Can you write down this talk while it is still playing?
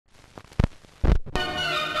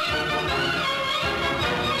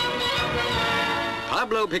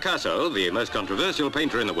Picasso, the most controversial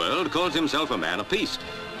painter in the world, calls himself a man of peace.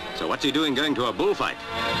 So what's he doing going to a bullfight?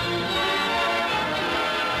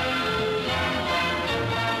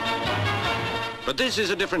 But this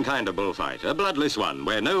is a different kind of bullfight, a bloodless one,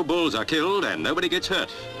 where no bulls are killed and nobody gets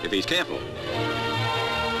hurt, if he's careful.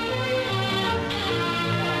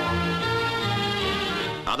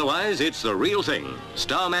 Otherwise, it's the real thing.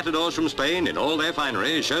 Star matadors from Spain in all their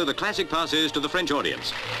finery show the classic passes to the French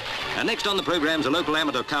audience. And next on the program's a local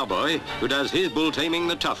amateur cowboy who does his bull taming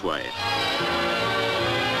the tough way.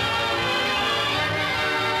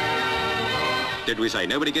 Did we say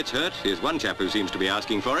nobody gets hurt? Here's one chap who seems to be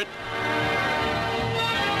asking for it.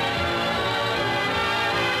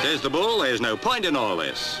 Says the bull, there's no point in all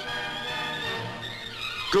this.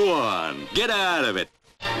 Go on, get out of it.